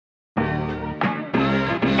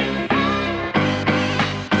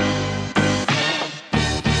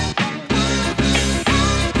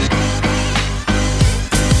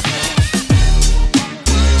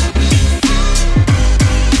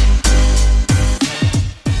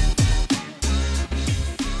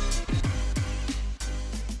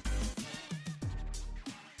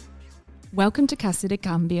Welcome to Casa de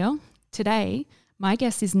Cambio. Today, my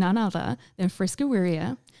guest is none other than Friska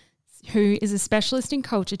Wiria, who is a specialist in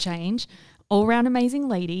culture change, all-round amazing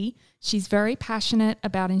lady. She's very passionate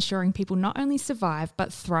about ensuring people not only survive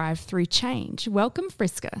but thrive through change. Welcome,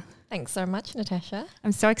 Friska. Thanks so much, Natasha.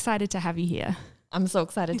 I'm so excited to have you here. I'm so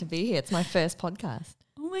excited to be here. It's my first podcast.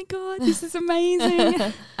 Oh my God, this is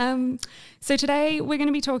amazing. So today we're going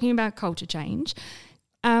to be talking about culture change.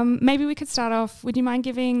 Maybe we could start off, would you mind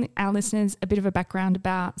giving our listeners a bit of a background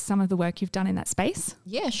about some of the work you've done in that space?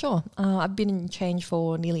 Yeah, sure. I've been in change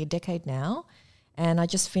for nearly a decade now, and I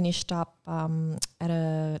just finished up at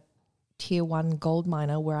a Tier 1 gold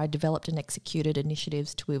miner where I developed and executed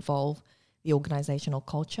initiatives to evolve the organisational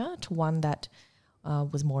culture to one that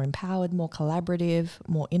was more empowered, more collaborative,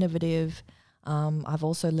 more innovative. I've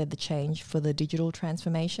also led the change for the digital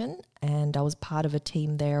transformation, and I was part of a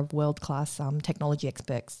team there of world-class technology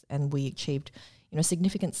experts, and we achieved,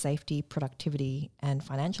 significant safety, productivity, and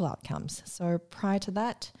financial outcomes. So prior to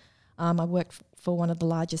that, I worked for one of the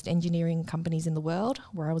largest engineering companies in the world,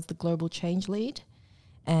 where I was the global change lead,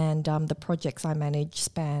 and the projects I managed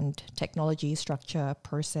spanned technology, structure,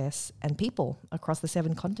 process, and people across the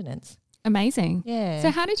 7 continents. Amazing. Yeah.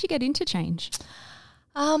 So how did you get into change?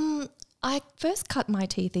 I first cut my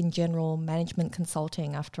teeth in general management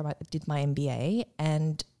consulting after I did my MBA,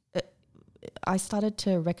 and I started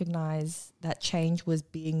to recognize that change was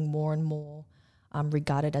being more and more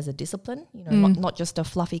regarded as a discipline, not just a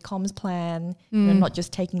fluffy comms plan, not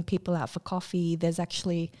just taking people out for coffee. There's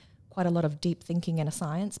actually quite a lot of deep thinking and a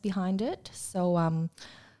science behind it. So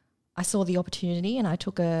I saw the opportunity and I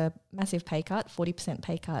took a massive pay cut, 40%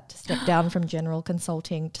 pay cut, to step down from general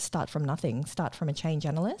consulting to start from nothing, start from a change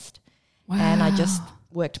analyst. Wow. And I just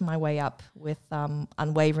worked my way up with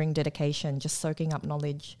unwavering dedication, just soaking up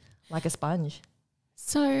knowledge like a sponge.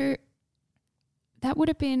 So that would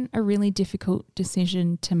have been a really difficult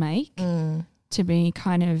decision to make, to be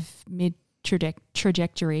kind of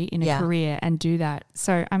mid-trajectory in a career and do that.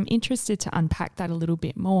 So I'm interested to unpack that a little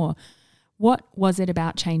bit more. What was it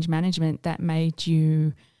about change management that made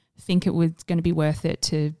you think it was going to be worth it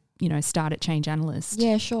to start at change analyst?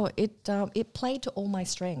 Yeah, sure. It played to all my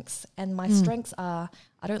strengths, and my strengths are,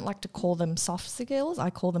 I don't like to call them soft skills.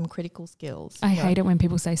 I call them critical skills. I hate it when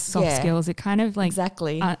people say soft skills. It kind of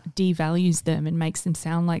devalues them and makes them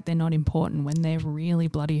sound like they're not important when they're really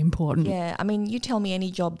bloody important. Yeah. I mean, you tell me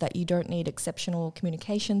any job that you don't need exceptional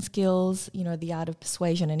communication skills, the art of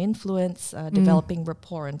persuasion and influence, developing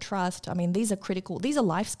rapport and trust. I mean, these are critical. These are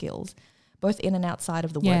life skills, both in and outside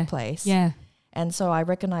of the workplace. Yeah. And so I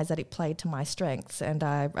recognized that it played to my strengths, and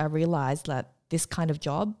I realized that this kind of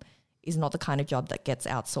job is not the kind of job that gets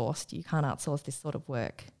outsourced. You can't outsource this sort of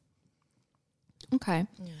work. Okay.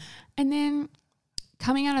 And then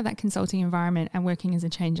coming out of that consulting environment and working as a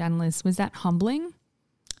change analyst, was that humbling?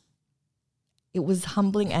 It was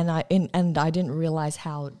humbling, and I didn't realize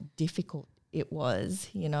how difficult it was,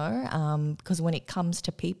 because when it comes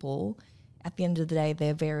to people, at the end of the day,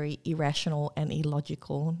 they're very irrational and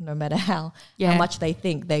illogical. No matter how much they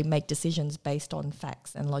think, they make decisions based on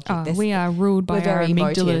facts and logic. We are ruled by our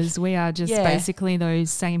amygdalas. Emotive. We are just basically those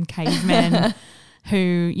same cavemen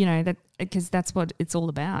who, because that's what it's all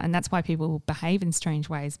about. And that's why people behave in strange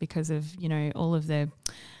ways, because of, all of the,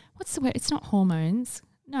 what's the word? It's not hormones.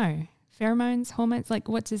 No. Pheromones, hormones, like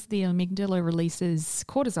what does the amygdala releases?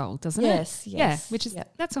 Cortisol, doesn't it? Yes. Yeah, which is,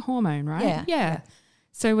 that's a hormone, right? Yeah.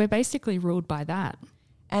 So we're basically ruled by that.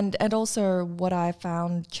 And also what I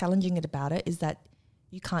found challenging about it is that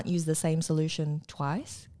you can't use the same solution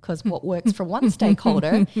twice, because what works for one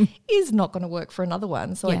stakeholder is not going to work for another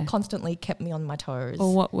one. So it constantly kept me on my toes.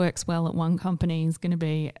 Or what works well at one company is going to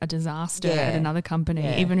be a disaster at another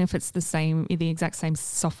company, even if it's the exact same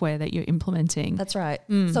software that you're implementing. That's right.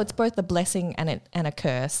 So it's both a blessing and a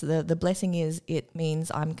curse. The blessing is it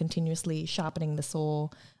means I'm continuously sharpening the saw,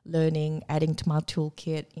 learning, adding to my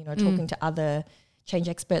toolkit, talking to other change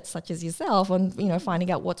experts such as yourself and,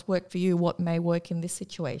 finding out what's worked for you, what may work in this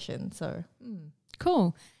situation. So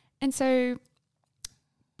cool. And so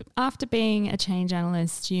after being a change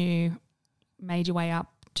analyst, you made your way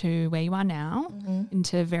up to where you are now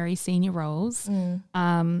into very senior roles.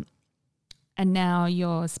 And now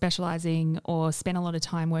you're specialising or spend a lot of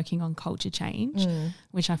time working on culture change,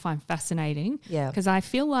 which I find fascinating. Yeah. Because I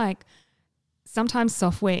feel like sometimes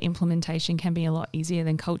software implementation can be a lot easier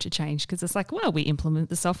than culture change, because it's like, well, we implement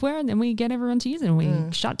the software and then we get everyone to use it and we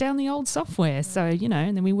shut down the old software. So,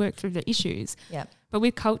 and then we work through the issues. Yeah. But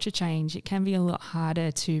with culture change, it can be a lot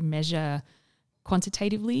harder to measure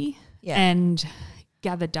quantitatively and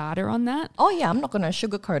gather data on that. Oh yeah, I'm not going to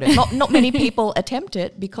sugarcoat it. Not many people attempt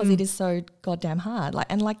it because it is so goddamn hard.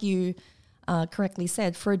 Like you correctly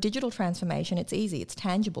said, for a digital transformation, it's easy, it's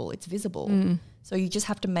tangible, it's visible. So you just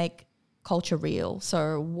have to make culture real.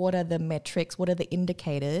 So what are the metrics, what are the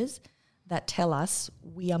indicators that tell us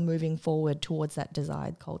we are moving forward towards that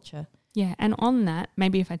desired culture? Yeah, and on that,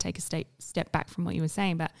 maybe if I take a step back from what you were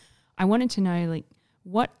saying, but I wanted to know, like,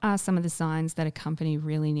 what are some of the signs that a company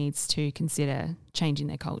really needs to consider changing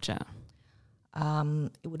their culture?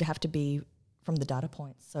 It would have to be from the data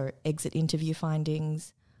points. So exit interview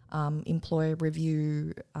findings, employer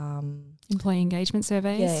review. Employee engagement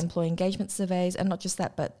surveys? Yeah, employee engagement surveys. And not just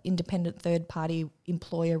that, but independent third-party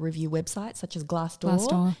employer review websites such as Glassdoor.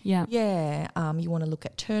 Glassdoor, yeah. Yeah, you want to look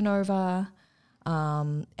at turnover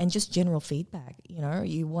and just general feedback. You know,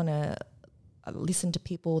 you want to listen to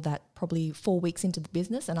people that probably 4 weeks into the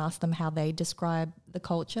business and ask them how they describe the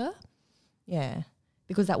culture. Yeah,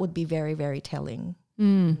 because that would be very, very telling.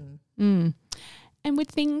 And with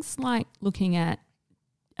things like looking at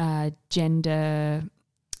gender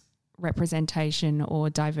representation or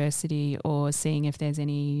diversity, or seeing if there's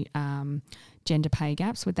any gender pay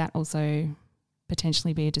gaps, would that also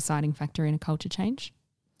potentially be a deciding factor in a culture change?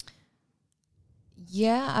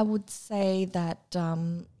 Yeah, I would say that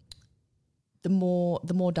the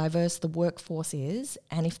more diverse the workforce is,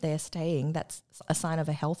 and if they're staying, that's a sign of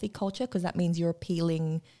a healthy culture, because that means you're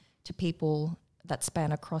appealing to people that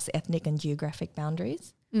span across ethnic and geographic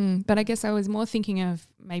boundaries. But I guess I was more thinking of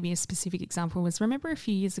maybe a specific example was, remember a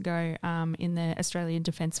few years ago in the Australian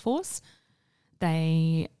Defence Force,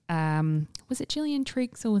 they, was it Gillian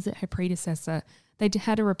Triggs or was it her predecessor? They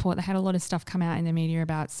had a report, they had a lot of stuff come out in the media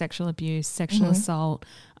about sexual abuse, sexual assault.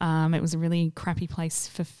 It was a really crappy place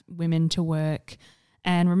for women to work.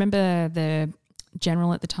 And remember the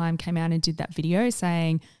general at the time came out and did that video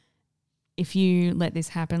saying, if you let this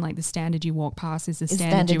happen, like the standard you walk past is the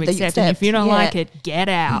standard you accept. And if you don't like it, get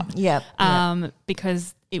out.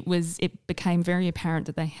 Because it became very apparent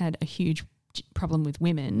that they had a huge problem with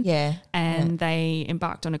women. And they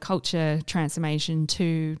embarked on a culture transformation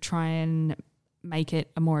to try and make it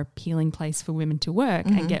a more appealing place for women to work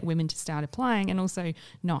and get women to start applying, and also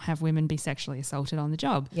not have women be sexually assaulted on the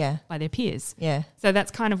job by their peers. So that's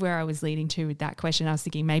kind of where I was leading to with that question. I was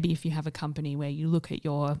thinking maybe if you have a company where you look at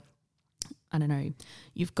your, I don't know,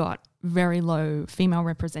 you've got very low female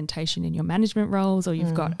representation in your management roles, or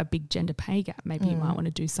you've got a big gender pay gap, maybe you might want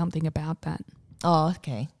to do something about that. Oh,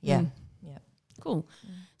 okay. Yeah. Cool.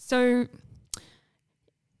 So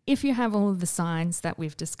if you have all of the signs that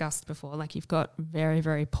we've discussed before, like you've got very,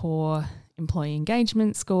 very poor employee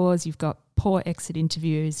engagement scores, you've got poor exit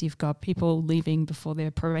interviews, you've got people leaving before their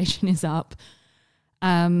probation is up,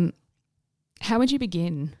 how would you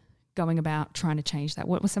begin going about trying to change that?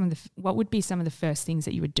 What would be some of the first things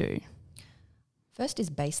that you would do? First is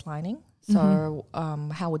baselining. So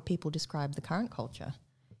how would people describe the current culture?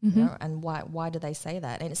 You know, and why do they say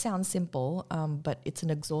that? And it sounds simple, but it's an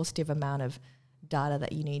exhaustive amount of data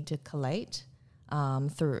that you need to collate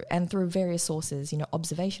through various sources, you know,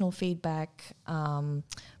 observational feedback,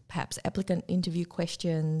 perhaps applicant interview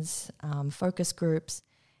questions, focus groups.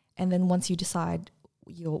 And then once you've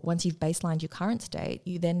baselined your current state,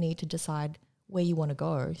 you then need to decide where you want to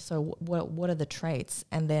go. So what are the traits?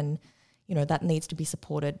 And then, you know, that needs to be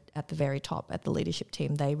supported at the very top, at the leadership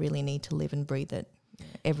team. They really need to live and breathe it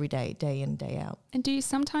every day, day in, day out. And do you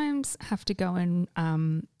sometimes have to go and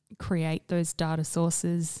create those data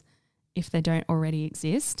sources if they don't already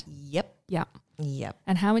exist? Yep.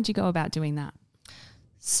 And how would you go about doing that?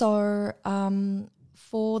 So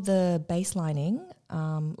for the baselining,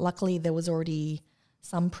 luckily there was already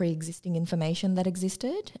some pre-existing information that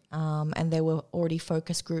existed, and there were already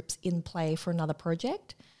focus groups in play for another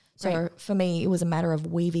project. So for me, it was a matter of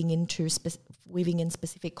weaving in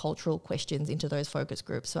specific cultural questions into those focus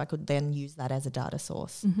groups, so I could then use that as a data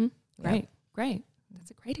source. Great.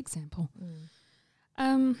 That's a great example.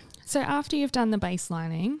 So after you've done the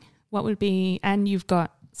baselining, what would be, and you've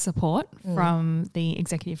got support from the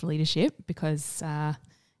executive leadership, because if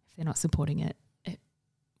they're not supporting it, it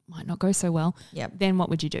might not go so well. Then what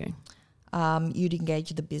would you do? You'd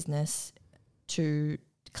engage the business to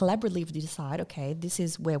collaboratively decide, okay, this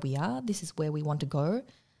is where we are, this is where we want to go.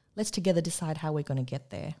 Let's together decide how we're going to get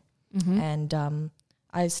there. And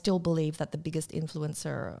I still believe that the biggest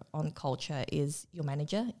influencer on culture is your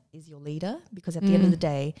manager, is your leader, because at the end of the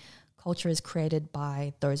day, culture is created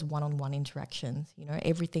by those one-on-one interactions. You know,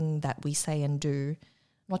 everything that we say and do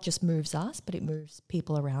not just moves us, but it moves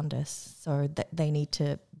people around us. So that they need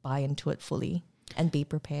to buy into it fully and be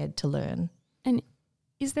prepared to learn. And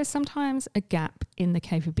is there sometimes a gap in the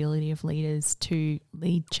capability of leaders to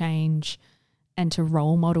lead change and to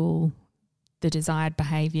role model the desired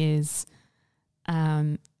behaviours?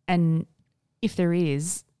 And if there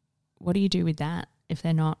is, what do you do with that if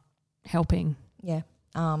they're not helping? Yeah.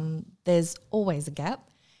 There's always a gap.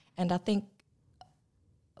 And I think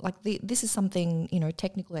this is something,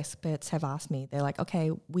 technical experts have asked me. They're like,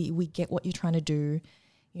 okay, we get what you're trying to do,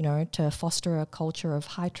 to foster a culture of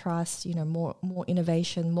high trust, more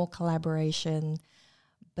innovation, more collaboration.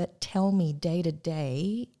 But tell me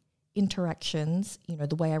day-to-day interactions,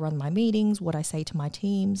 the way I run my meetings, what I say to my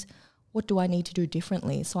teams, what do I need to do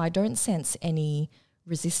differently? So I don't sense any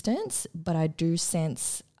resistance, but I do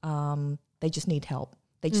sense they just need help.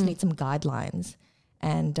 They just need some guidelines.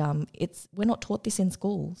 And we're not taught this in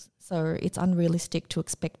schools. So it's unrealistic to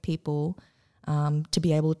expect people to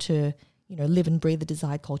be able to, live and breathe the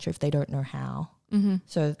desired culture if they don't know how. Mm-hmm.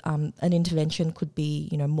 So an intervention could be,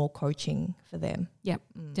 more coaching for them. Yep,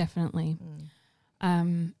 definitely.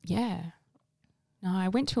 Yeah. No, I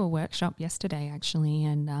went to a workshop yesterday actually,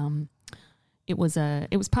 and it was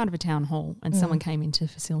part of a town hall, and someone came in to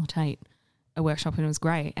facilitate a workshop, and it was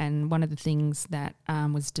great. And one of the things that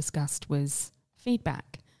was discussed was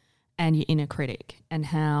feedback and your inner critic, and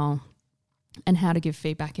how to give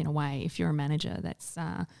feedback in a way, if you're a manager, that's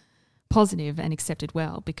positive and accepted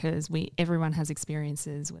well, because everyone has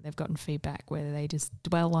experiences where they've gotten feedback where they just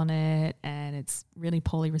dwell on it and it's really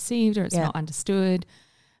poorly received or it's not understood.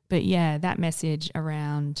 But yeah, that message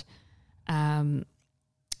around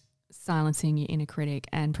silencing your inner critic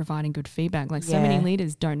and providing good feedback. Like so many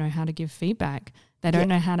leaders don't know how to give feedback. They don't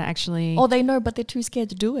know how to actually... Or they know, but they're too scared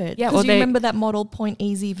to do it. Yeah, because you remember that model, point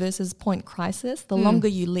easy versus point crisis? The longer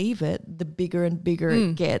you leave it, the bigger and bigger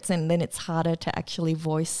it gets, and then it's harder to actually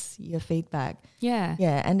voice your feedback. Yeah.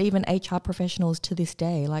 Yeah, and even HR professionals to this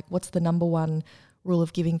day, like what's the number one rule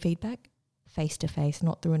of giving feedback? Face-to-face,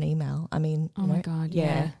 not through an email. I mean... Oh, my God,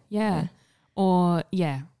 yeah. Or,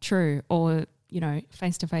 true. Or,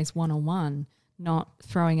 face-to-face one-on-one. Not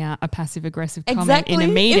throwing out a passive-aggressive comment in a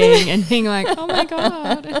meeting and being like, oh, my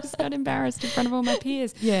God, I just got embarrassed in front of all my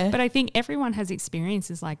peers. Yeah. But I think everyone has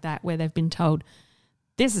experiences like that where they've been told,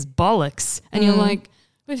 this is bollocks. And you're like,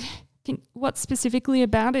 what specifically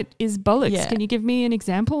about it is bollocks? Yeah. Can you give me an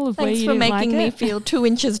example of where you didn't like it? Thanks for making me feel 2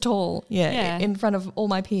 inches tall in front of all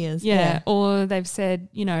my peers. Yeah. Or they've said,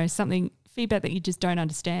 something... feedback that you just don't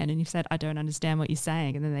understand, and you've said, I don't understand what you're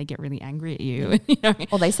saying, and then they get really angry at you.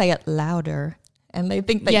 Or they say it louder and they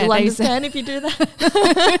think that you'll understand if you do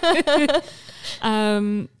that.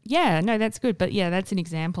 No, that's good. But yeah, that's an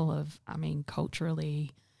example of,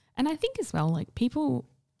 culturally, and I think as well, like people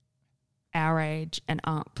our age and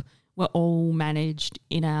up were all managed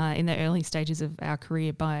in the early stages of our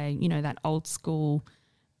career by, that old school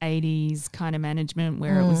 80s kind of management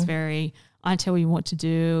where it was very, I tell you what to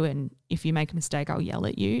do, and if you make a mistake, I'll yell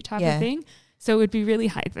at you type of thing. So it would be really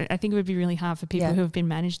hard. I think it would be really hard for people who have been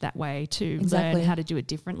managed that way to learn how to do it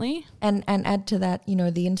differently. And add to that,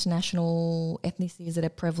 the international ethnicities that are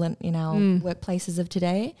prevalent in our workplaces of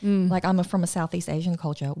today. Like I'm from a Southeast Asian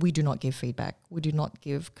culture. We do not give feedback. We do not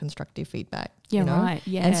give constructive feedback. Yeah, right.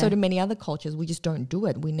 Yeah. And so do many other cultures. We just don't do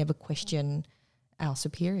it. We never question our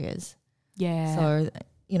superiors. Yeah. So,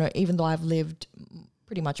 even though I've lived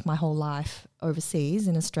pretty much my whole life overseas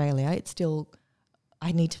in Australia, it's still,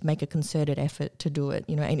 I need to make a concerted effort to do it,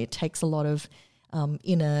 and it takes a lot of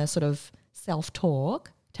inner sort of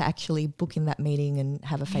self-talk to actually book in that meeting and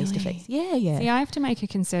have a face-to-face. Yeah. See, I have to make a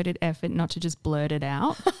concerted effort not to just blurt it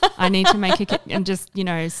out. I need to make it and just,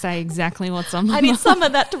 say exactly what's on my mind. I need some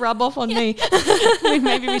of that to rub off on me.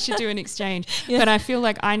 Maybe we should do an exchange. Yeah. But I feel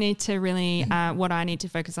like I need to really, what I need to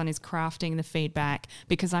focus on is crafting the feedback,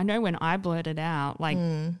 because I know when I blurt it out, like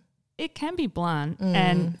it can be blunt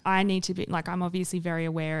and I need to be, like, I'm obviously very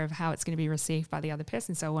aware of how it's going to be received by the other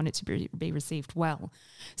person, so I want it to be received well.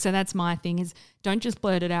 So that's my thing, is don't just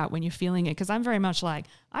blurt it out when you're feeling it, because I'm very much like,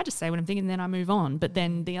 I just say what I'm thinking and then I move on, but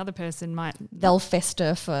then the other person they'll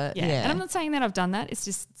fester for And I'm not saying that I've done that, it's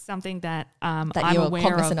just something that I'm you're aware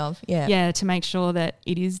cognizant of. To make sure that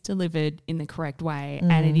it is delivered in the correct way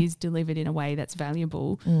and it is delivered in a way that's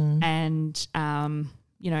valuable and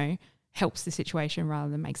helps the situation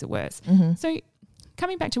rather than makes it worse. So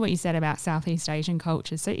coming back to what you said about Southeast Asian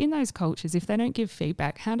cultures, so in those cultures, if they don't give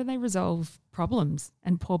feedback, how do they resolve problems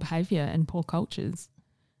and poor behaviour and poor cultures?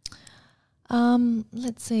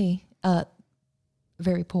 Let's see.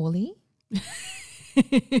 Very poorly.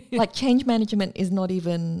 Like change management is not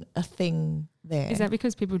even a thing there. Is that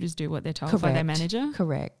because people just do what they're told by their manager?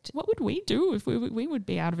 Correct. What would we do if we would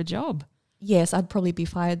be out of a job? Yes, I'd probably be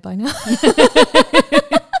fired by now.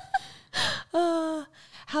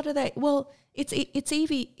 How do they? Well, it's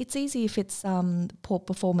easy if it's poor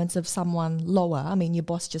performance of someone lower. I mean, your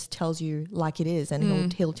boss just tells you like it is,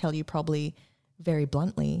 and he'll tell you probably very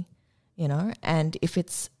bluntly. you know, and if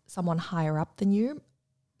it's someone higher up than you,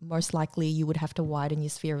 most likely you would have to widen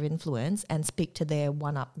your sphere of influence and speak to their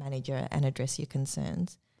one-up manager and address your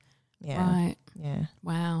concerns. Yeah. Right. Yeah.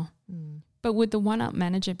 Wow. But would the one-up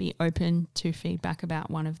manager be open to feedback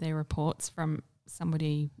about one of their reports from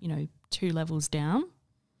somebody, 2 levels down?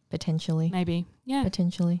 Potentially. Maybe. Yeah.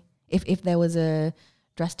 Potentially. If there was a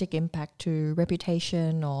drastic impact to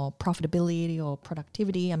reputation or profitability or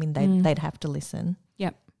productivity, I mean, they'd have to listen.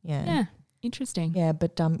 Yep. Yeah. Yeah. Interesting. Yeah,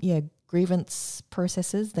 but grievance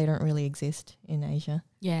processes, they don't really exist in Asia.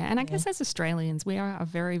 Yeah, and I guess as Australians, we are a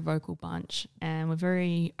very vocal bunch and we're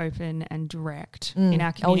very open and direct in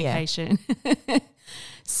our communication. Oh, yeah.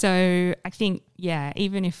 So I think,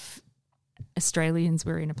 even if Australians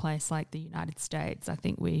were in a place like the United States, I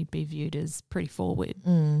think we'd be viewed as pretty forward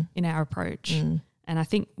in our approach. And I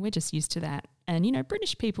think we're just used to that. And,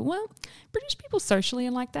 British people socially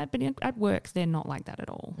are like that, but at work they're not like that at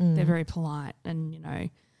all. They're very polite and, I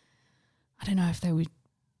don't know if they would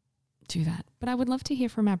do that. But I would love to hear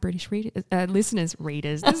from our British listeners.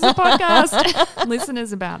 This is a podcast.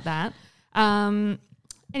 Listeners about that.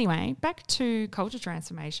 Anyway, back to culture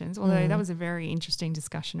transformations, although that was a very interesting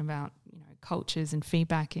discussion about, cultures and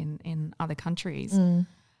feedback in other countries.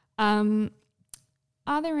 Are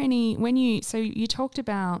there any, so you talked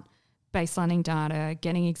about baselining data,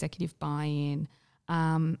 getting executive buy-in.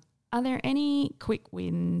 Are there any quick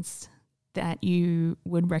wins that you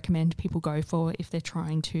would recommend people go for if they're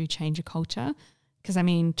trying to change a culture? Because,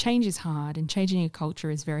 change is hard and changing a culture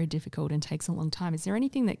is very difficult and takes a long time. Is there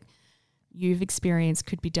anything that you've experienced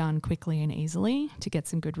could be done quickly and easily to get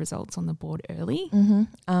some good results on the board early?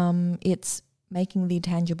 It's making the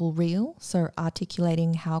tangible real, so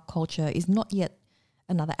articulating how culture is not yet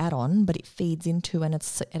another add-on, but it feeds into and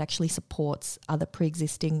it actually supports other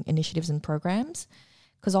pre-existing initiatives and programs.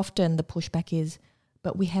 Because often the pushback is,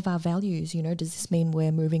 but we have our values, does this mean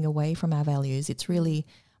we're moving away from our values? It's really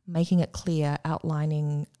making it clear,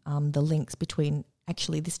 outlining the links between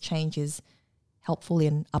actually this change is helpful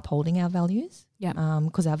in upholding our values. Yeah.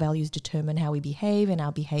 Because our values determine how we behave and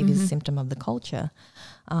our behaviour is a symptom of the culture.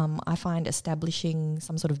 I find establishing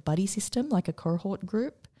some sort of buddy system like a cohort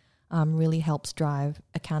group really helps drive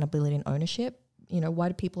accountability and ownership. Why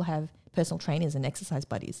do people have personal trainers and exercise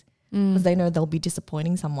buddies? Because they know they'll be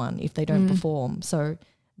disappointing someone if they don't perform. So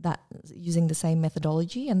that using the same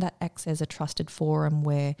methodology, and that acts as a trusted forum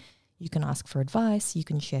where you can ask for advice, you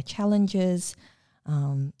can share challenges.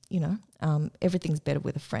 Everything's better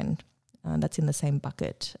with a friend. That's in the same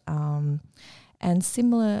bucket. And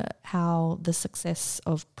similar how the success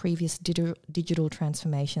of previous digital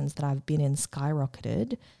transformations that I've been in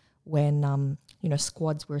skyrocketed when,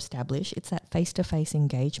 squads were established. It's that face-to-face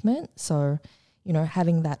engagement. So,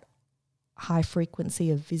 having that high frequency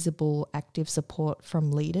of visible active support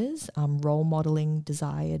from leaders, role modelling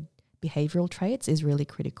desired behavioural traits is really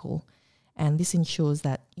critical. And this ensures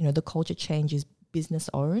that, the culture change is business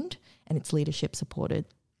owned and it's leadership supported.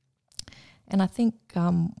 And I think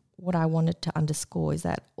what I wanted to underscore is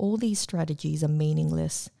that all these strategies are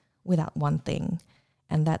meaningless without one thing,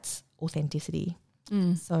 and that's authenticity.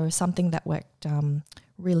 So something that worked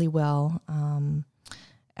really well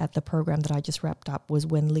at the program that I just wrapped up was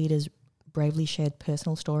when leaders bravely shared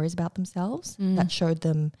personal stories about themselves that showed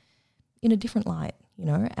them in a different light,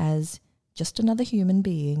 as just another human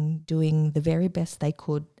being doing the very best they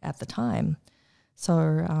could at the time.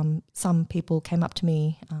 So some people came up to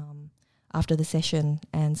me after the session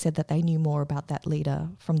and said that they knew more about that leader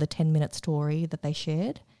from the 10-minute story that they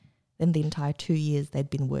shared than the entire 2 years they'd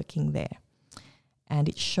been working there. And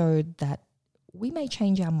it showed that we may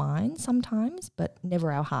change our minds sometimes, but never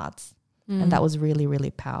our hearts. And that was really,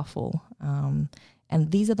 really powerful.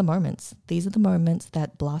 And these are the moments. These are the moments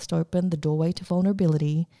that blast open the doorway to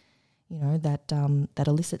vulnerability, that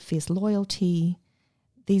elicit fierce loyalty.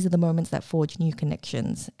 These are the moments that forge new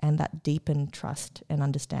connections and that deepen trust and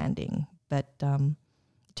understanding. But it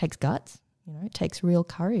takes guts, it takes real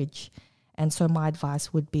courage. And so my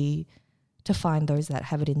advice would be to find those that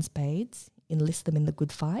have it in spades, enlist them in the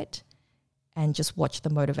good fight, and just watch the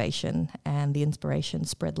motivation and the inspiration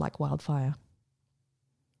spread like wildfire.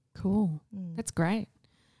 Cool. That's great.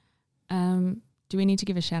 Do we need to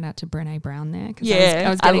give a shout out to Brené Brown there?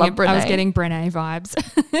 Yeah, I love Brené. I was getting Brené vibes.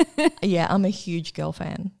 Yeah, I'm a huge girl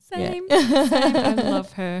fan. Same. Yeah. Same. I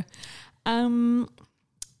love her.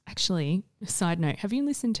 Actually, side note, have you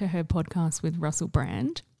listened to her podcast with Russell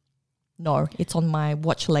Brand? No, it's on my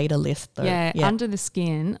watch later list though. Yeah, Under the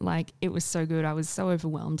Skin, it was so good. I was so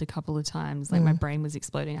overwhelmed a couple of times. My brain was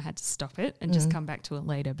exploding. I had to stop it and just come back to it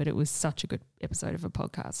later. But it was such a good episode of a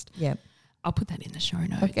podcast. Yeah. I'll put that in the show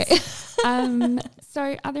notes. Okay.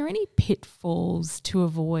 So are there any pitfalls to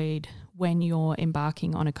avoid when you're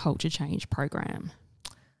embarking on a culture change program?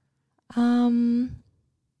 I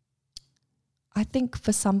think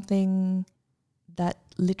for something that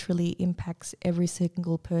literally impacts every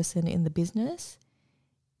single person in the business,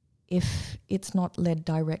 if it's not led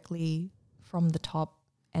directly from the top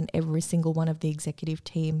and every single one of the executive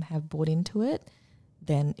team have bought into it,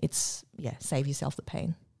 then it's, save yourself the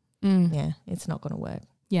pain. Yeah, it's not going to work.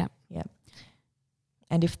 Yeah. Yeah.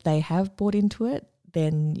 And if they have bought into it,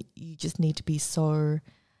 then you just need to be so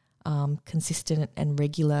consistent and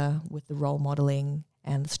regular with the role modeling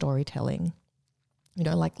and the storytelling. You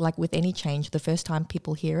know, like with any change, the first time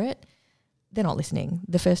people hear it, they're not listening.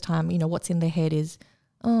 The first time, you know, what's in their head is,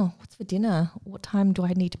 oh, what's for dinner? What time do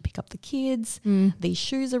I need to pick up the kids? These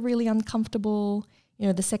shoes are really uncomfortable. You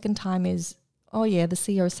know, the second time is, oh, yeah, the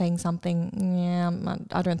CEO is saying something. Yeah,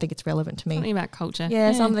 I don't think it's relevant to me. Something about culture.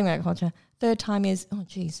 Yeah, something about culture. Third time is, oh,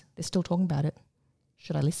 geez, they're still talking about it.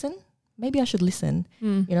 Should I listen? Maybe I should listen.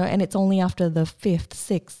 You know, and it's only after the 5th,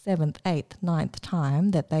 6th, 7th, 8th, 9th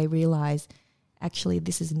time that they realize, actually,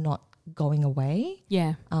 this is not going away.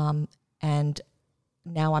 Yeah. And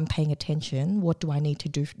now I'm paying attention. What do I need to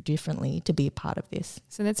do differently to be a part of this?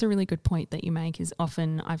 So that's a really good point that you make, is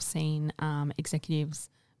often I've seen executives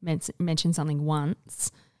mention something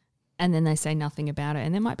once and then they say nothing about it,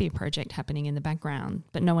 and there might be a project happening in the background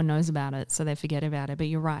but no one knows about it, so they forget about it. But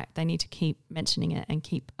you're right, they need to keep mentioning it and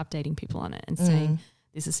keep updating people on it and saying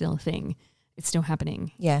this is still a thing, it's still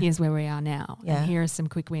happening, here's where we are now, and here are some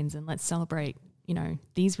quick wins, and let's celebrate, you know,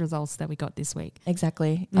 these results that we got this week.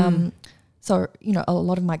 Exactly. So, you know, a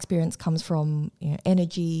lot of my experience comes from, you know,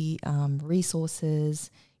 energy, resources,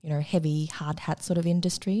 you know, heavy hard hat sort of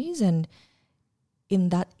industries, and in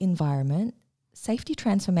that environment, safety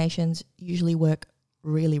transformations usually work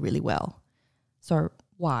really, really well. So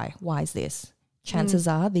why? Why is this? Chances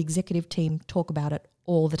are the executive team talk about it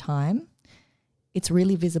all the time. It's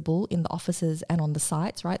really visible in the offices and on the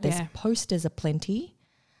sites, right? There's posters aplenty.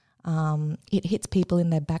 It hits people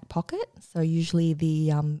in their back pocket. So usually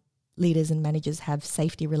the leaders and managers have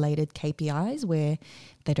safety-related KPIs where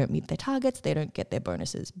they don't meet their targets, they don't get their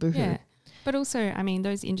bonuses. Boo-hoo. Yeah. But also, I mean,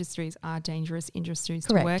 those industries are dangerous industries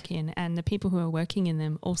to work in, and the people who are working in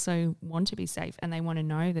them also want to be safe, and they want to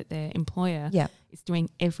know that their employer is doing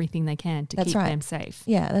everything they can to keep them safe.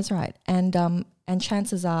 Yeah, that's right. And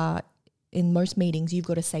chances are, in most meetings, you've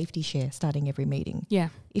got a safety share starting every meeting. Yeah.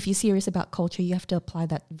 If you're serious about culture, you have to apply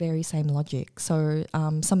that very same logic. So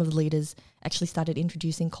some of the leaders actually started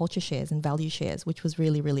introducing culture shares and value shares, which was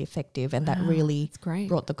really, really effective, and that really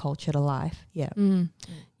brought the culture to life. Yeah.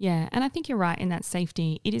 Yeah, and I think you're right in that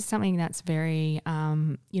safety. It is something that's very,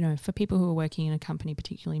 you know, for people who are working in a company,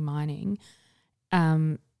 particularly mining,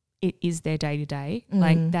 it is their day-to-day.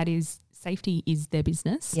 Like that is, safety is their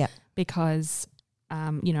business. Yeah. Because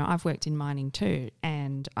you know, I've worked in mining too,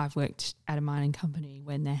 and I've worked at a mining company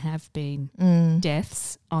when there have been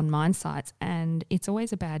deaths on mine sites, and it's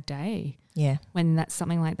always a bad day when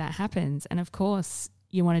something like that happens. And of course,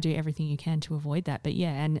 you want to do everything you can to avoid that. But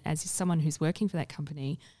and as someone who's working for that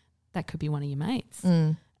company, that could be one of your mates.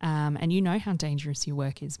 And you know how dangerous your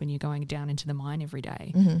work is when you're going down into the mine every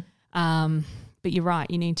day. But you're right,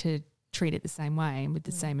 you need to treat it the same way and with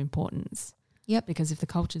the same importance. Yep. Because if the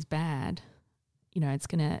culture's bad, you know, it's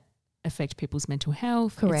going to affect people's mental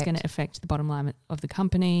health. Correct. It's going to affect the bottom line of the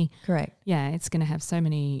company. Correct. Yeah, it's going to have so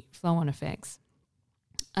many flow-on effects.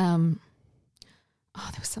 There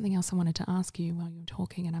was something else I wanted to ask you while you were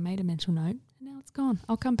talking, and I made a mental note, and now it's gone.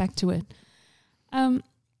 I'll come back to it. Are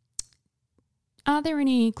there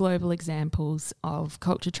any global examples of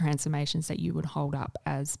culture transformations that you would hold up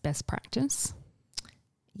as best practice?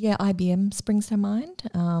 Yeah, IBM springs to mind,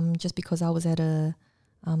 just because I was at a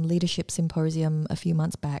leadership symposium a few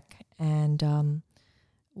months back, and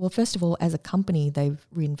well, first of all, as a company, they've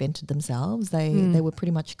reinvented themselves. They were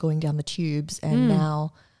pretty much going down the tubes, and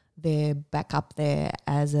now they're back up there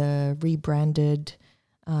as a rebranded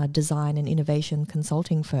design and innovation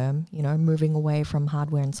consulting firm, you know, moving away from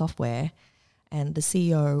hardware and software. And the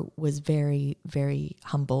CEO was very, very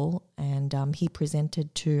humble, and he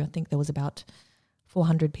presented to, I think there was about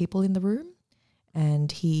 400 people in the room, and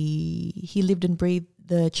he lived and breathed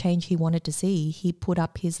the change he wanted to see. He put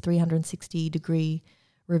up his 360-degree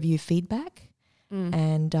review feedback,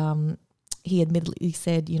 and he admittedly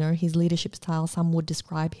said, you know, his leadership style, some would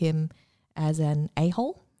describe him as an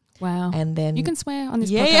a-hole. Wow. And then you can swear on this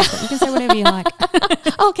podcast. But you can say whatever you like.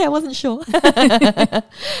 Okay, I wasn't sure.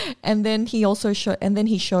 And then he also showed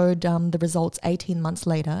the results 18 months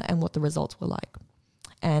later and what the results were like.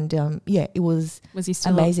 And it was he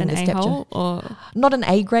still amazing. an A-hole or not an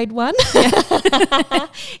A-grade one?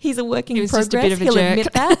 He's a working in progress. Just a bit of a He'll jerk.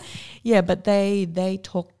 admit that. Yeah, but they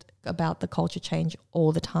talked about the culture change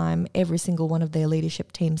all the time. Every single one of their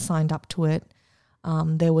leadership teams signed up to it.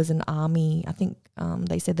 There was an army. I think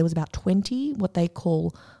they said there was about 20 what they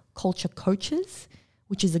call culture coaches,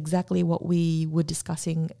 which is exactly what we were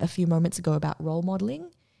discussing a few moments ago about role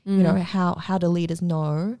modeling. You know, how do leaders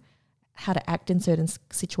know how to act in certain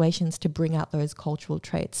situations to bring out those cultural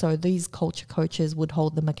traits. So these culture coaches would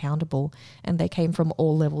hold them accountable, and they came from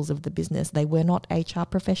all levels of the business. They were not HR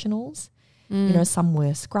professionals. You know, some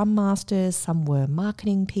were scrum masters, some were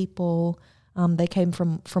marketing people. They came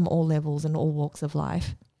from all levels and all walks of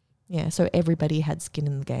life. Yeah, so everybody had skin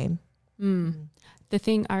in the game. The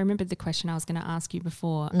thing, I remember the question I was going to ask you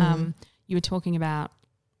before. You were talking about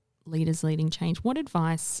leaders leading change. What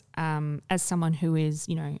advice, as someone who is,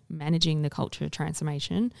 you know, managing the culture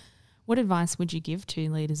transformation, what advice would you give to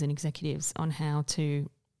leaders and executives on how to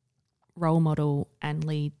role model and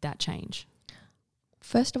lead that change?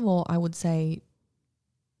 First of all, I would say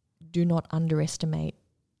do not underestimate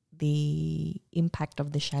the impact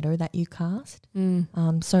of the shadow that you cast.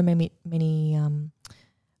 So many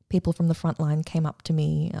people from the front line came up to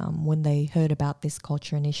me when they heard about this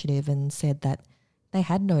culture initiative and said that they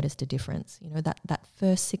had noticed a difference. You know, that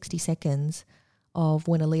first 60 seconds of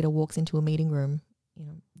when a leader walks into a meeting room, you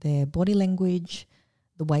know, their body language,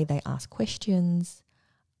 the way they ask questions,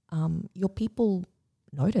 your people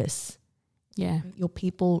notice. Yeah. Your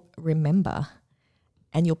people remember,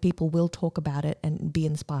 and your people will talk about it and be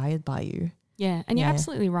inspired by you. Yeah, and you're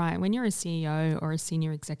absolutely right. When you're a CEO or a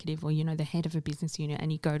senior executive or, you know, the head of a business unit,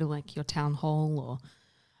 and you go to like your town hall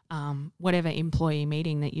or whatever employee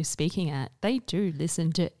meeting that you're speaking at, they do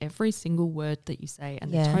listen to every single word that you say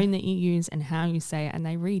and the tone that you use and how you say it, and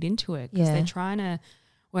they read into it because they're trying to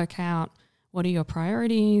work out what are your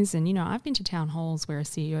priorities. And, you know, I've been to town halls where a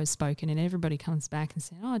CEO has spoken and everybody comes back and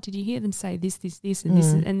says, oh, did you hear them say this, and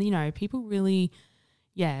this? And, you know, people really,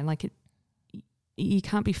 like it, you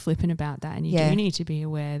can't be flippant about that, and you do need to be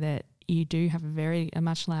aware that you do have a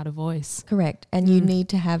much louder voice. Correct. And you need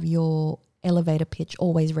to have your elevator pitch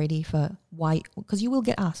always ready for why, because you will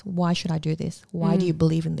get asked, why should I do this? Why do you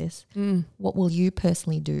believe in this? What will you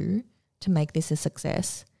personally do to make this a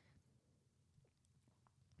success?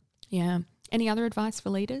 Yeah. Any other advice for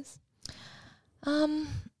leaders?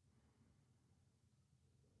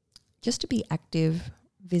 Just to be active,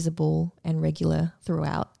 visible and regular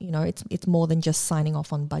throughout. You know, it's more than just signing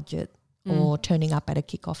off on budget or turning up at a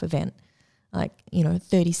kickoff event. Like, you know,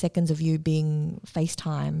 30 seconds of you being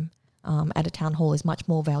FaceTime at a town hall is much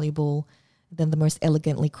more valuable than the most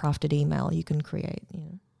elegantly crafted email you can create, you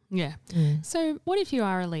know. Yeah. So what if you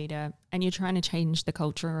are a leader and you're trying to change the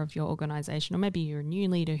culture of your organization, or maybe you're a new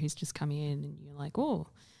leader who's just come in and you're like, oh,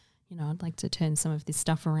 you know, I'd like to turn some of this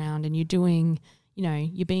stuff around, and you're doing, you know,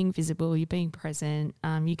 you're being visible, you're being present,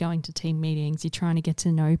 you're going to team meetings, you're trying to get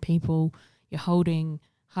to know people, you're holding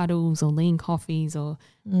huddles or lean coffees, or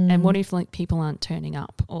and what if like people aren't turning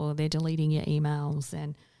up or they're deleting your emails,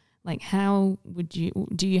 and like how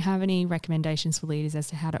do you have any recommendations for leaders as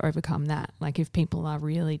to how to overcome that? Like if people are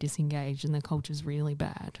really disengaged and the culture's really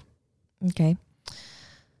bad. Okay.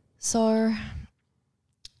 So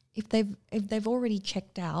if they've already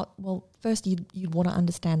checked out, well, first you'd want to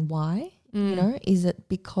understand why. You know, is it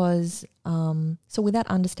because so without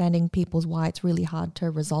understanding people's why, it's really hard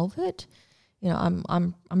to resolve it. You know,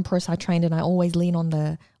 I'm pro-sci trained, and I always lean on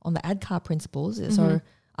the ADKAR principles. So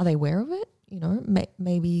are they aware of it? You know,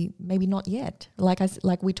 maybe not yet.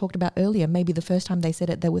 Like we talked about earlier, maybe the first time they said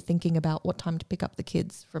it, they were thinking about what time to pick up the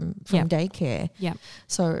kids from daycare. Yeah.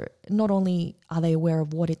 So not only are they aware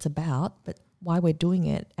of what it's about, but why we're doing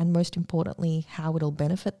it, and most importantly, how it'll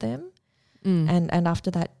benefit them. And after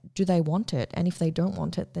that, do they want it? And if they don't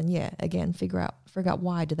want it, then again, figure out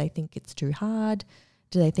why. Do they think it's too hard?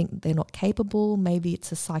 Do they think they're not capable? Maybe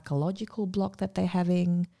it's a psychological block that they're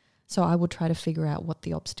having. So I would try to figure out what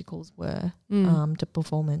the obstacles were to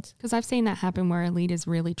performance. Because I've seen that happen where a leader's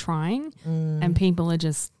really trying and people are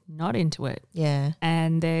just not into it. Yeah.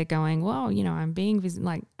 And they're going, well, you know, I'm being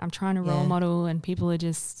like I'm trying to role model, and people are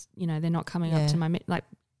just, you know, they're not coming up to my like.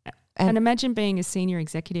 And imagine being a senior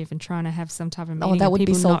executive and trying to have some type of meeting that would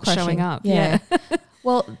people be not showing up. Yeah.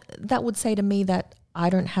 Well, that would say to me that I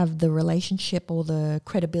don't have the relationship or the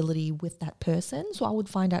credibility with that person. So I would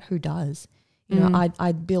find out who does. You know,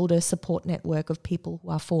 I'd build a support network of people who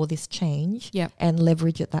are for this change and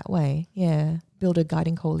leverage it that way. Yeah. Build a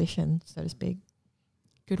guiding coalition, so to speak.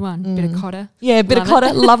 Good one. Bit of cotter. Yeah, bit of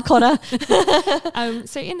cotter. Love cotter.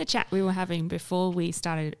 So in the chat we were having before we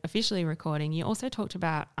started officially recording, you also talked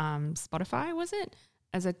about Spotify, was it,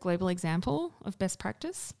 as a global example of best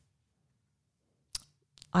practice?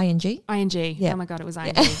 ING. Yeah. Oh my God, it was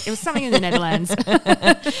ING. It was something in the Netherlands.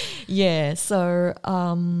 Yeah. So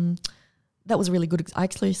that was really good. I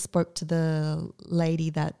actually spoke to the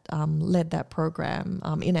lady that led that program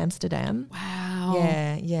in Amsterdam. Wow.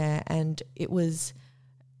 Yeah. And it was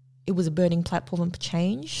a burning platform for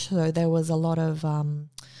change. So there was a lot of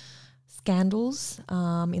scandals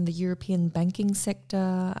in the European banking sector.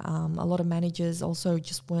 A lot of managers also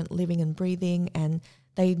just weren't living and breathing, and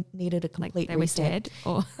they needed a complete they reset.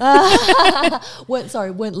 Were dead,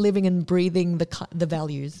 or weren't living and breathing the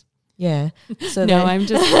values. Yeah. So no, I was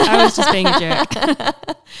just being a jerk.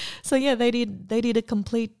 So yeah, they did a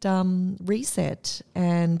complete reset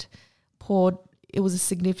and poured. It was a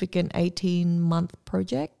significant 18-month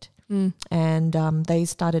project. And they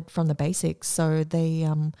started from the basics. So they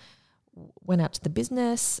went out to the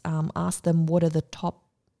business, asked them what are the top,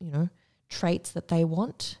 traits that they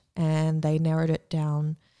want, and they narrowed it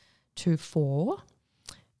down to 4.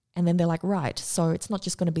 And then they're like, right, so it's not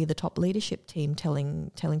just going to be the top leadership team telling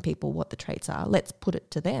people what the traits are. Let's put it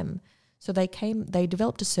to them. So they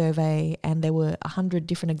developed a survey, and there were 100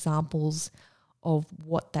 different examples of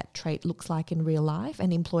what that trait looks like in real life,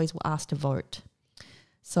 and employees were asked to vote.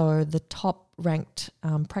 So the top ranked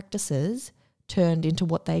practices turned into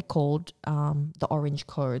what they called the orange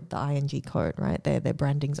code, the ING code, right? Their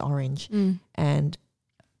branding's orange, and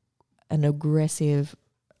an aggressive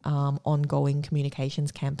ongoing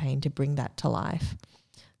communications campaign to bring that to life.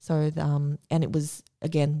 So, and it was,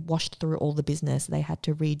 again, washed through all the business. They had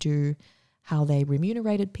to redo how they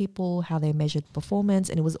remunerated people, how they measured performance,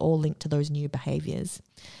 and it was all linked to those new behaviors.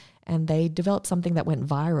 And they developed something that went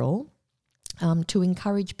viral to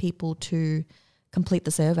encourage people to complete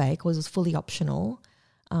the survey, because it was fully optional.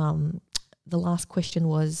 The last question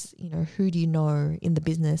was, who do you know in the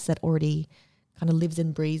business that already kind of lives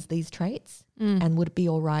and breathes these traits? And would it be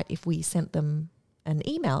all right if we sent them an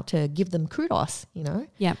email to give them kudos,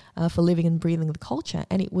 for living and breathing the culture?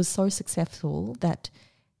 And it was so successful that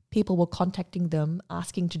people were contacting them,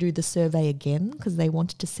 asking to do the survey again, because they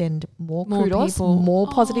wanted to send more kudos, people. More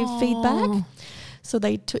positive feedback. So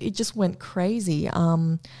it just went crazy.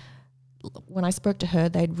 When I spoke to her,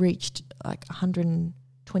 they'd reached like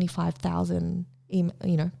 125,000,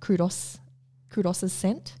 kudos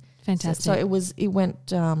sent. Fantastic. So it went,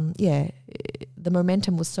 the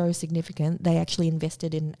momentum was so significant. They actually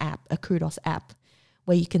invested in a kudos app,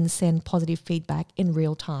 where you can send positive feedback in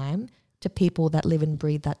real time to people that live and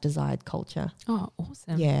breathe that desired culture. Oh,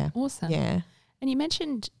 awesome. Yeah. Awesome. Yeah. And you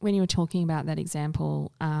mentioned when you were talking about that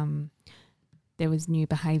example, there was new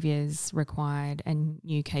behaviours required and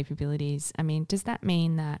new capabilities. I mean, does that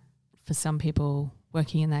mean that for some people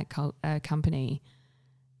working in that company,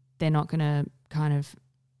 they're not going to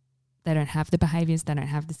they don't have the behaviours, they don't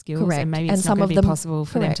have the skills, correct. And maybe it's not going to be possible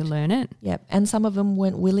for them to learn it? Yep. And some of them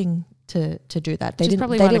weren't willing to do that. They didn't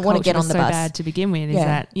want to get on the bus. So bad to begin with, is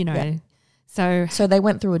that, So they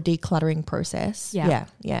went through a decluttering process. Yeah,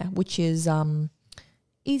 which is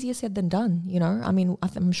easier said than done, I mean,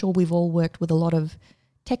 I'm sure we've all worked with a lot of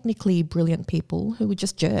technically brilliant people who were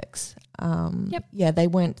just jerks. Yeah, they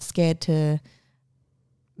weren't scared to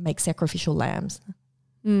make sacrificial lambs.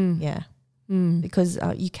 Yeah. Because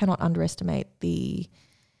you cannot underestimate the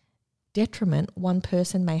detriment one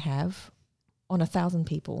person may have on 1,000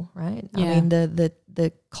 people, right? Yeah. I mean,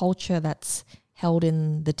 the culture that's held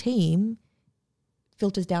in the team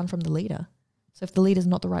filters down from the leader. So if the leader's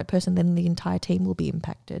not the right person, then the entire team will be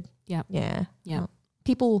impacted. Yeah.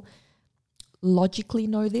 People logically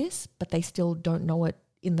know this, but they still don't know it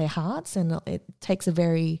in their hearts, and it takes a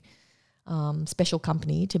very special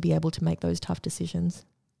company to be able to make those tough decisions.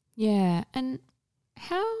 Yeah. And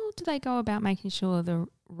how do they go about making sure the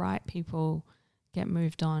right people get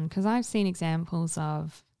moved on? Because I've seen examples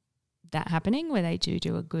of that happening, where they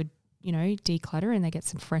do a good, declutter, and they get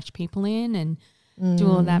some fresh people in and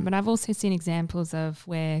do all of that. But I've also seen examples of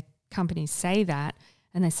where companies say that,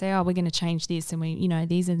 and they say, oh, we're going to change this, and we,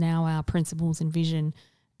 these are now our principles and vision.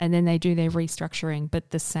 And then they do their restructuring,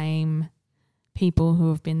 but the same people who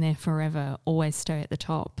have been there forever always stay at the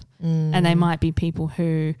top. And they might be people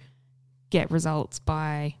who get results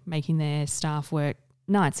by making their staff work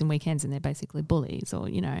nights and weekends, and they're basically bullies, or,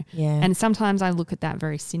 Yeah. And sometimes I look at that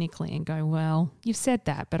very cynically and go, well, you've said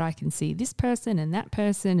that, but I can see this person and that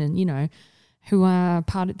person and, who are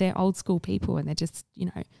part of their old school people, and they're just,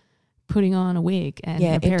 putting on a wig and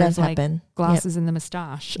a pair of glasses and the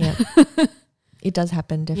moustache. Yep. It does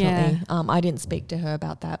happen, definitely. I didn't speak to her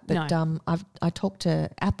about that, but No. I talked to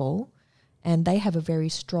Apple, and they have a very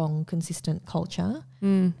strong, consistent culture,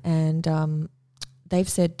 and they've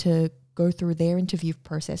said to go through their interview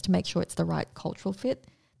process to make sure it's the right cultural fit.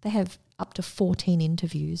 They have up to 14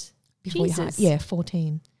 interviews before you hire. Jesus. Yeah,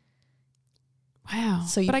 14. Wow.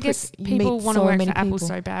 So but I guess people meet want to so work many for Apple people.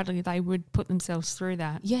 so badly they would put themselves through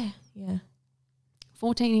that. Yeah.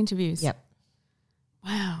 14 interviews. Yep.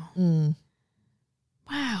 Wow. Mm.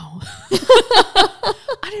 Wow.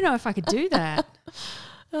 I don't know if I could do that.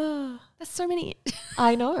 That's so many.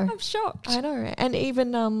 I know. I'm shocked. I know. And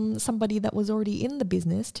even somebody that was already in the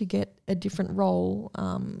business to get a different role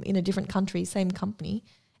in a different country, same company,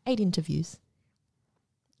 8 interviews.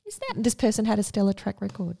 This person had a stellar track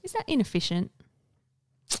record. Is that inefficient?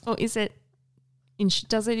 Or is it,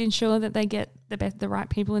 does it ensure that they get the right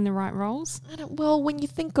people in the right roles? Well, when you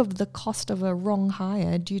think of the cost of a wrong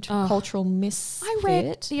hire due to cultural misfit. I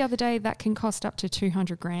read the other day that can cost up to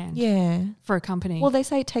 $200,000 Yeah. for a company. Well, they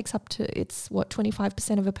say it takes up to,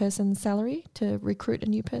 25% of a person's salary to recruit a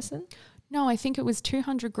new person? No, I think it was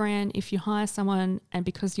 $200,000 if you hire someone and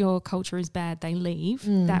because your culture is bad, they leave.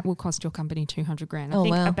 That will cost your company $200,000. I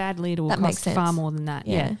think a bad leader will cost far more than that.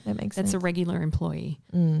 Yeah, that makes sense. That's a regular employee.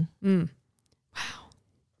 Wow.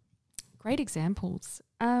 Great examples.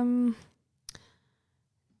 Is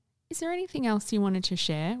there anything else you wanted to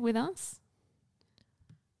share with us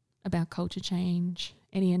about culture change?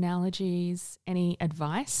 Any analogies? Any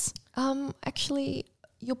advice? Actually,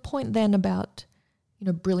 your point then about,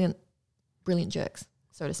 brilliant jerks,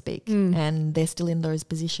 so to speak, and they're still in those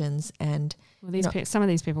positions. And some of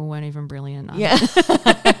these people weren't even brilliant. Yeah.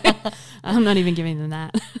 I'm not even giving them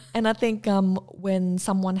that. And I think when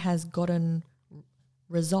someone has gotten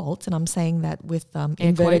results, and I'm saying that with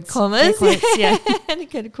inverted commas, air quotes, yeah. and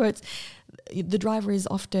inverted quotes, the driver is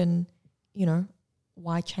often,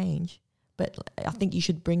 why change? But I think you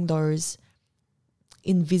should bring those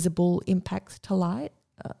invisible impacts to light.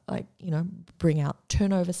 Bring out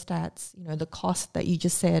turnover stats, the cost that you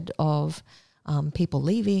just said of people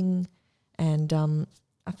leaving. And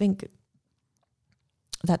I think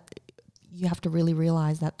that you have to really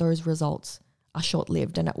realize that those results are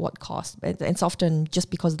short-lived and at what cost. It's often just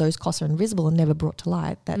because those costs are invisible and never brought to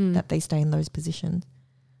light that they stay in those positions.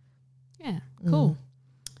 Yeah, cool.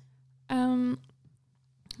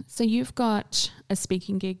 So you've got a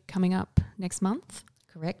speaking gig coming up next month?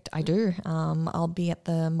 Correct, I do. I'll be at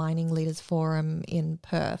the Mining Leaders Forum in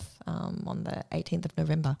Perth on the 18th of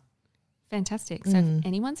November. Fantastic. So if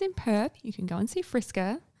anyone's in Perth, you can go and see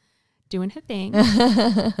Friska doing her thing.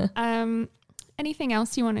 Anything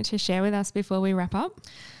else you wanted to share with us before we wrap up?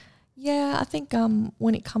 Yeah, I think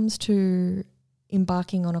when it comes to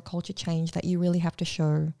embarking on a culture change, that you really have to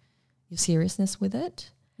show your seriousness with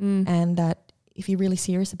it, and that if you're really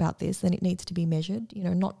serious about this, then it needs to be measured,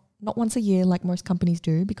 not once a year like most companies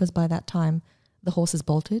do, because by that time the horse is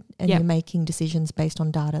bolted and you're making decisions based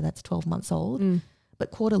on data that's 12 months old, but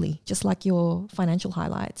quarterly, just like your financial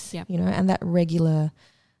highlights, and that regular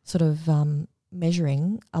sort of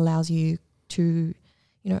measuring allows you to,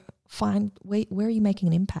 find where are you making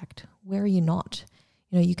an impact? Where are you not?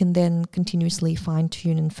 You can then continuously fine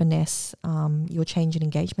tune and finesse your change and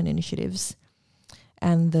engagement initiatives.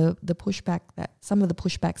 And some of the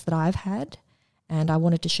pushbacks that I've had, and I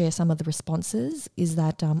wanted to share some of the responses, is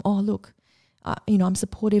that, I'm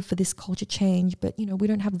supportive for this culture change, but, we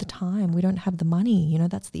don't have the time, we don't have the money,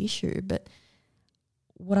 that's the issue. But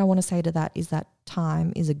what I want to say to that is that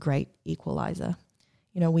time is a great equalizer.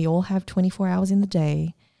 We all have 24 hours in the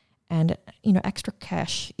day, and, extra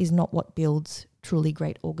cash is not what builds truly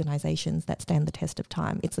great organizations that stand the test of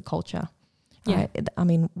time. It's the culture. Right? Yeah. I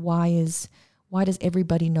mean, why does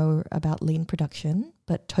everybody know about lean production,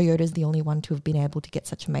 but Toyota's the only one to have been able to get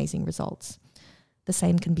such amazing results? The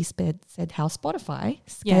same can be said how Spotify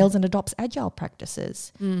scales and adopts agile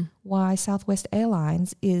practices. Why Southwest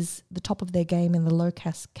Airlines is the top of their game in the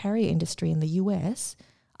low-cost carrier industry in the US.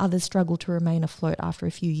 Others struggle to remain afloat after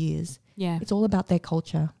a few years. Yeah. It's all about their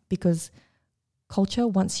culture, because culture,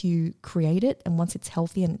 once you create it and once it's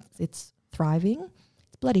healthy and it's thriving,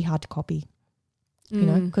 it's bloody hard to copy.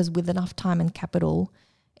 Because with enough time and capital,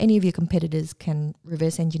 any of your competitors can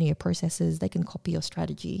reverse engineer processes. They can copy your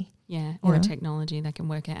strategy. Yeah, or a technology that can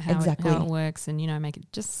work out how it works and, make it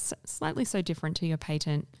just slightly so different to your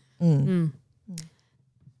patent.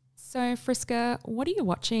 So, Friska, what are you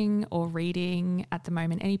watching or reading at the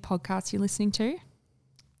moment? Any podcasts you're listening to?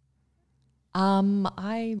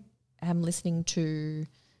 I am listening to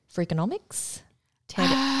Freakonomics.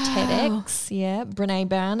 TEDx, Brene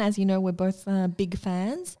Brown, as you know, we're both big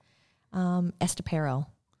fans. Esther Perel.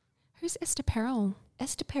 Who's Esther Perel?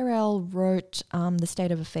 Esther Perel wrote The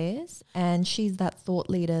State of Affairs, and she's that thought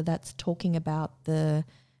leader that's talking about the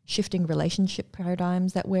shifting relationship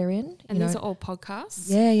paradigms that we're in. And these are all podcasts?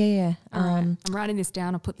 Yeah. All right. I'm writing this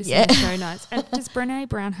down. I'll put this in the show notes. And does Brené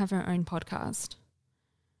Brown have her own podcast?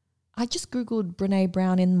 I just Googled Brené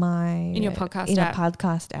Brown in your podcast in app. a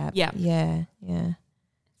podcast app. Yeah. Yeah. Esther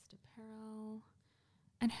Perel.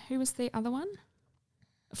 And who was the other one?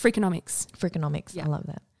 Freakonomics. I love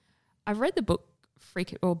that. I've read the book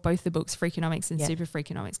both the books, Freakonomics and Super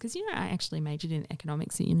Freakonomics, because I actually majored in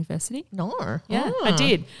economics at university. No. Yeah, I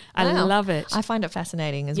did. I love it. I find it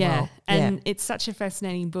fascinating as well. And it's such a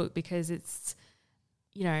fascinating book because it's,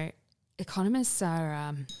 economists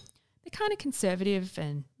are they're kind of conservative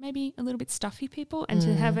and maybe a little bit stuffy people, and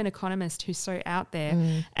to have an economist who's so out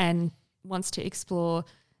there and wants to explore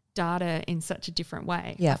data in such a different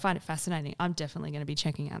way. I find it fascinating. I'm definitely going to be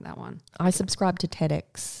checking out that one. I subscribe to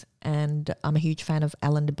TEDx, and I'm a huge fan of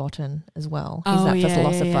Alan de Botton as well. He's that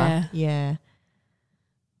philosopher. Yeah.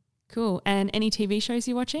 Cool. And any TV shows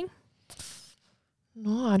you're watching?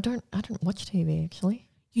 No, I don't watch TV actually.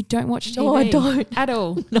 You don't watch TV? No, I don't. At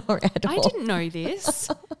all? No, at all. I didn't know this.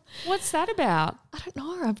 What's that about? I don't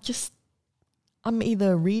know. I'm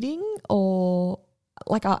either reading or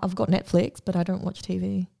I've got Netflix, but I don't watch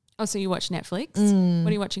TV. Oh, so you watch Netflix? What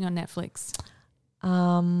are you watching on Netflix?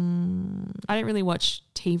 I don't really watch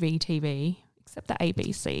TV, except the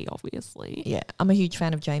ABC, obviously. Yeah, I'm a huge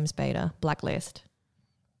fan of James Bader, Blacklist.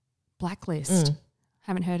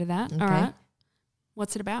 Haven't heard of that. Okay. All right.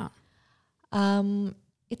 What's it about?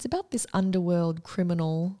 It's about this underworld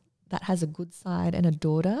criminal that has a good side and a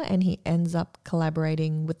daughter, and he ends up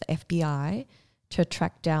collaborating with the FBI to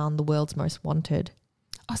track down the world's most wanted.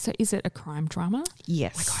 Oh, so is it a crime drama?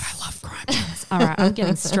 Yes. Oh my God, I love crime dramas. All right, I'm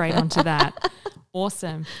getting straight onto that.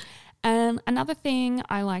 Awesome. Another thing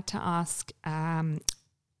I like to ask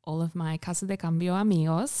all of my Casa de Cambio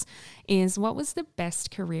amigos is, what was the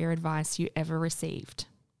best career advice you ever received,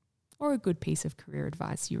 or a good piece of career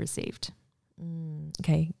advice you received?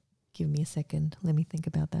 Okay, give me a second. Let me think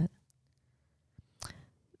about that.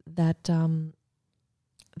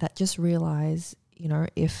 That just realize,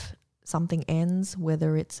 if something ends,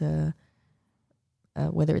 whether it's a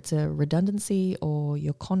redundancy or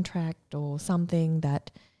your contract or something,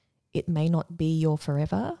 that it may not be your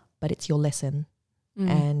forever, but it's your lesson,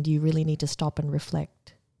 and you really need to stop and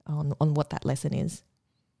reflect on what that lesson is.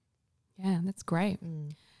 Yeah, that's great.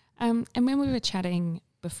 And when we were chatting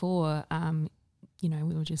before, we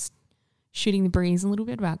were just shooting the breeze a little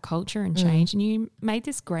bit about culture and change, and you made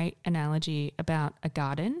this great analogy about a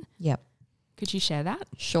garden. Yep. Could you share that?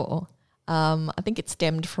 Sure. I think it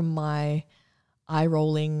stemmed from my eye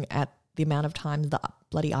rolling at the amount of times the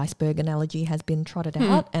bloody iceberg analogy has been trotted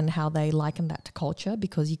out, and how they liken that to culture,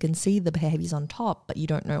 because you can see the behaviors on top, but you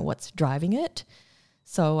don't know what's driving it.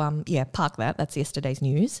 So, park that. That's yesterday's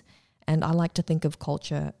news. And I like to think of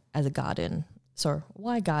culture as a garden. So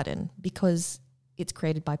why garden? Because it's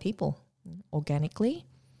created by people organically,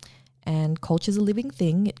 and culture is a living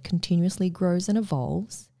thing. It continuously grows and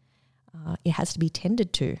evolves. It has to be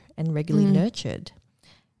tended to and regularly nurtured.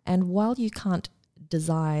 And while you can't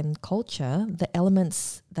design culture, the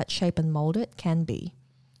elements that shape and mold it can be.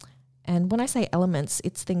 And when I say elements,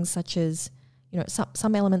 it's things such as,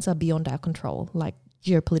 some elements are beyond our control, like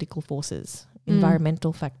geopolitical forces,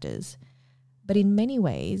 environmental factors. But in many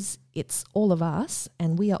ways, it's all of us,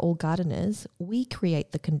 and we are all gardeners. We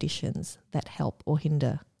create the conditions that help or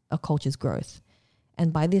hinder a culture's growth.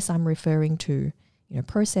 And by this, I'm referring to,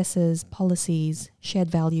 processes, policies, shared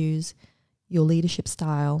values, your leadership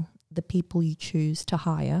style, the people you choose to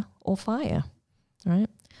hire or fire, right?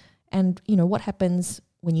 And, what happens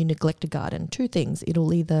when you neglect a garden? Two things.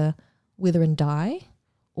 It'll either wither and die,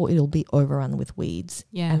 or it'll be overrun with weeds.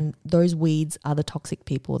 Yeah. And those weeds are the toxic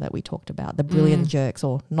people that we talked about, the brilliant jerks,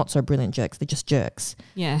 or not so brilliant jerks, they're just jerks.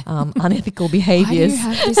 Yeah. Unethical behaviors. Why do you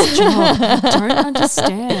have this job? I don't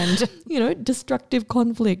understand. Destructive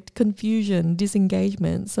conflict, confusion,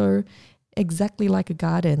 disengagement. So exactly like a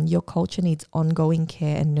garden, your culture needs ongoing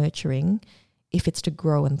care and nurturing if it's to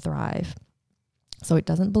grow and thrive. So it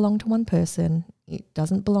doesn't belong to one person. It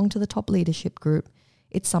doesn't belong to the top leadership group.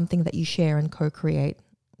 It's something that you share and co-create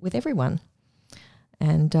with everyone.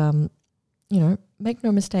 And, make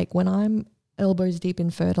no mistake, when I'm elbows deep in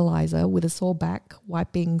fertilizer with a sore back,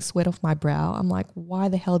 wiping sweat off my brow, I'm like, why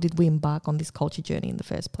the hell did we embark on this culture journey in the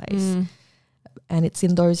first place? And it's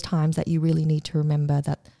in those times that you really need to remember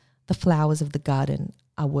that the flowers of the garden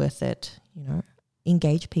are worth it.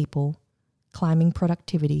 Engage people, climbing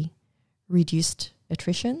productivity, reduced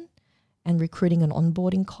attrition, and recruiting and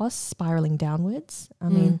onboarding costs spiraling downwards. I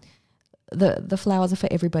mean, the flowers are for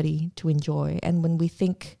everybody to enjoy. And when we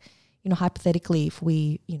think, hypothetically, if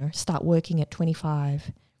we, start working at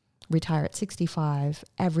 25, retire at 65,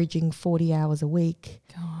 averaging 40 hours a week,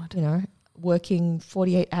 God. Working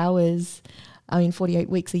 48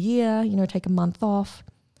 weeks a year, take a month off,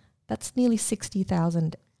 that's nearly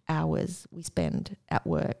 60,000 hours we spend at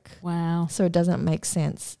work. Wow. So it doesn't make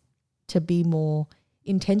sense to be more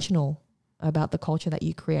intentional about the culture that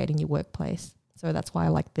you create in your workplace. So that's why I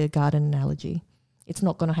like the garden analogy. It's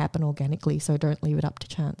not going to happen organically, so don't leave it up to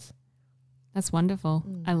chance. That's wonderful.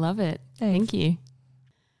 I love it. Thanks. Thank you.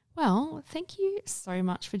 Well, thank you so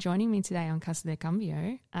much for joining me today on Casa de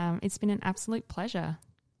Cambio. It's been an absolute pleasure.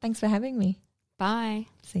 Thanks for having me. Bye.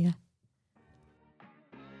 See ya.